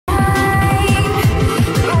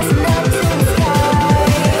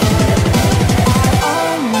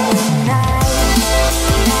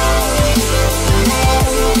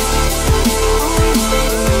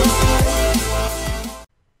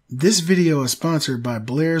This video is sponsored by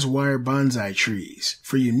Blair's Wire Bonsai Trees.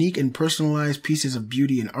 For unique and personalized pieces of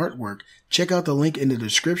beauty and artwork, check out the link in the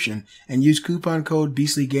description and use coupon code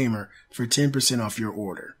BeastlyGamer for 10% off your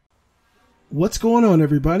order. What's going on,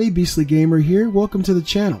 everybody? Beastly Gamer here. Welcome to the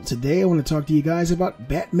channel. Today I want to talk to you guys about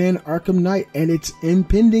Batman Arkham Knight and its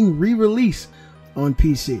impending re-release on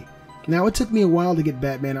PC. Now, it took me a while to get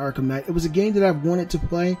Batman Arkham Knight. It was a game that I've wanted to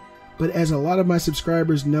play, but as a lot of my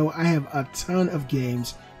subscribers know, I have a ton of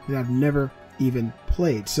games that I've never even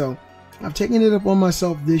played. So I've taken it upon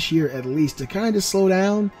myself this year at least to kind of slow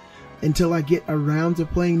down until I get around to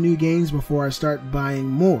playing new games before I start buying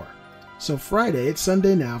more. So Friday, it's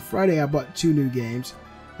Sunday now, Friday I bought two new games.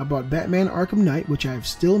 I bought Batman Arkham Knight, which I've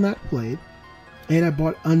still not played, and I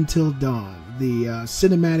bought Until Dawn, the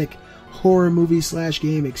cinematic horror movie /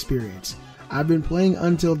 game experience. I've been playing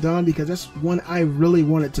Until Dawn because that's one I really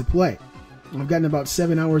wanted to play. I've gotten about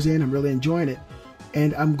 7 hours in, I'm really enjoying it.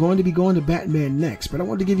 And I'm going to be going to Batman next, but I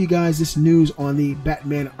want to give you guys this news on the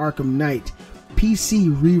Batman Arkham Knight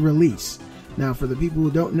PC re-release. Now, for the people who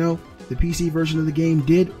don't know, the PC version of the game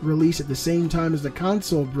did release at the same time as the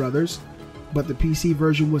console brothers, but the PC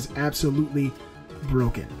version was absolutely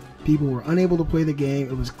broken. People were unable to play the game.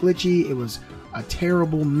 It was glitchy. It was a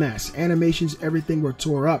terrible mess. Animations, everything were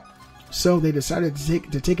tore up. So they decided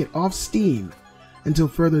to take it off Steam until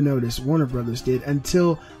further notice. Warner Brothers did,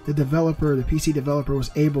 until the PC developer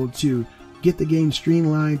was able to get the game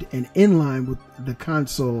streamlined and in line with the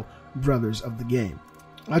console brothers of the game.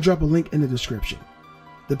 I'll drop a link in the description.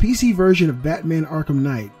 The PC version of Batman Arkham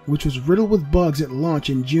Knight, which was riddled with bugs at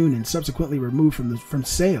launch in June and subsequently removed from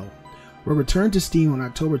sale, will return to Steam on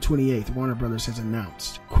October 28th, Warner Brothers has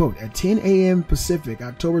announced. Quote, at 10 a.m. Pacific,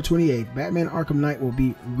 October 28th, Batman Arkham Knight will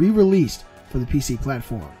be re-released for the PC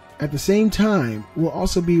platform. At the same time, we'll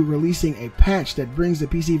also be releasing a patch that brings the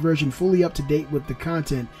PC version fully up to date with the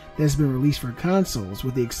content that has been released for consoles,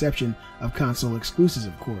 with the exception of console exclusives,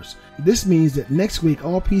 of course. This means that next week,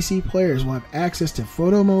 all PC players will have access to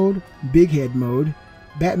Photo Mode, Big Head Mode,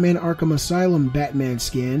 Batman Arkham Asylum Batman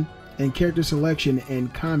skin, and character selection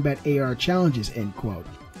and combat AR challenges, end quote.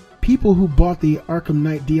 People who bought the Arkham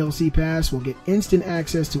Knight DLC Pass will get instant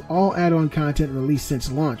access to all add-on content released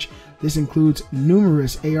since launch. This includes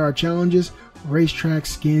numerous AR challenges, racetrack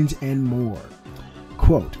skins, and more.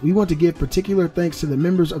 Quote, we want to give particular thanks to the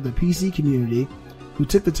members of the PC community who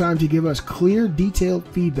took the time to give us clear, detailed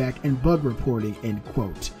feedback and bug reporting, end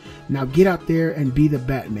quote. Now get out there and be the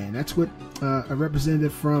Batman. That's what a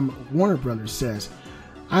representative from Warner Brothers says.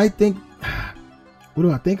 What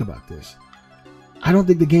do I think about this? I don't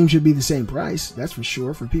think the game should be the same price, that's for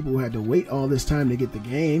sure, for people who had to wait all this time to get the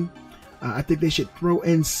game. I think they should throw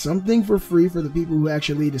in something for free for the people who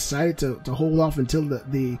actually decided to hold off until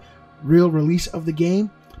the real release of the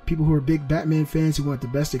game. People who are big Batman fans who want the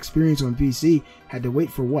best experience on PC had to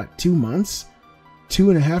wait for what, 2 months?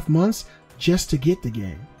 2.5 months just to get the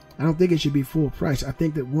game. I don't think it should be full price. I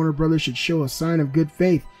think that Warner Brothers should show a sign of good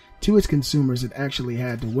faith to its consumers that actually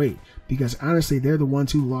had to wait, because honestly, they're the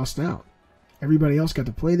ones who lost out. Everybody else got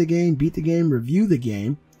to play the game, beat the game, review the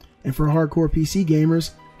game, and for hardcore PC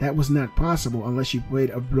gamers, that was not possible unless you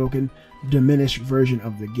played a broken, diminished version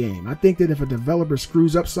of the game. I think that if a developer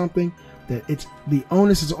screws up something, that the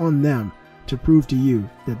onus is on them to prove to you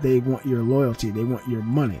that they want your loyalty, they want your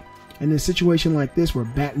money. And in a situation like this where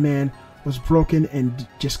Batman was broken and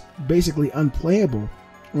just basically unplayable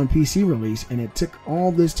on PC release, and it took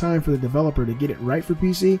all this time for the developer to get it right for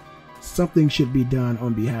PC, something should be done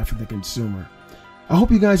on behalf of the consumer. I hope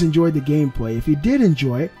you guys enjoyed the gameplay. If you did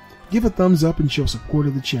enjoy it, give a thumbs up and show support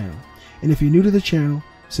of the channel. And if you're new to the channel,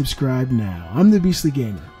 subscribe now. I'm the Beastly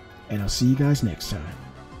Gamer, and I'll see you guys next time.